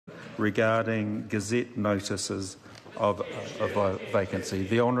regarding Gazette notices of a vacancy.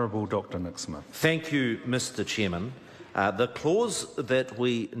 The Honourable Dr Nick Smith. Thank you, Mr Chairman. The clause that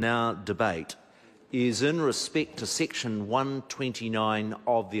we now debate is in respect to section 129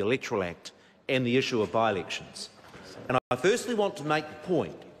 of the Electoral Act and the issue of by-elections. And I firstly want to make the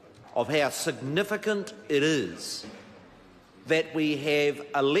point of how significant it is that we have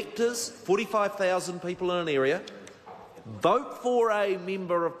electors, 45,000 people in an area, vote for a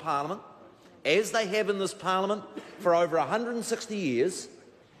Member of Parliament, as they have in this Parliament for over 160 years,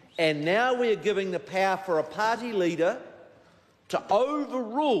 and now we are giving the power for a party leader to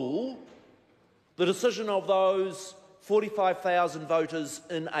overrule the decision of those 45,000 voters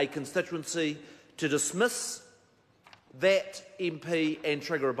in a constituency to dismiss that MP and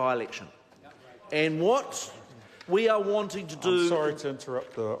trigger a by-election. And what we are wanting to do— I'm sorry to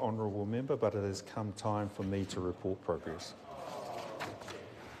interrupt the honourable member, but it has come time for me to report progress.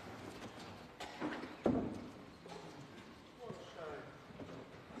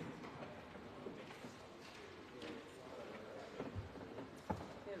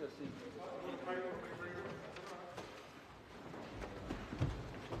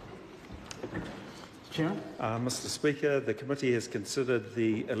 Mr Speaker, the committee has considered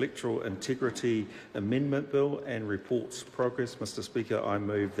the Electoral Integrity Amendment Bill and reports progress. Mr Speaker, I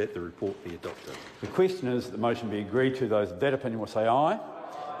move that the report be adopted. The question is that the motion be agreed to. Those of that opinion will say aye.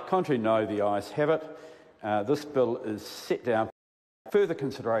 Contrary, no. The ayes have it. This bill is set down for further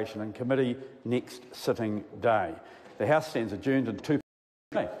consideration in committee next sitting day. The House stands adjourned in 2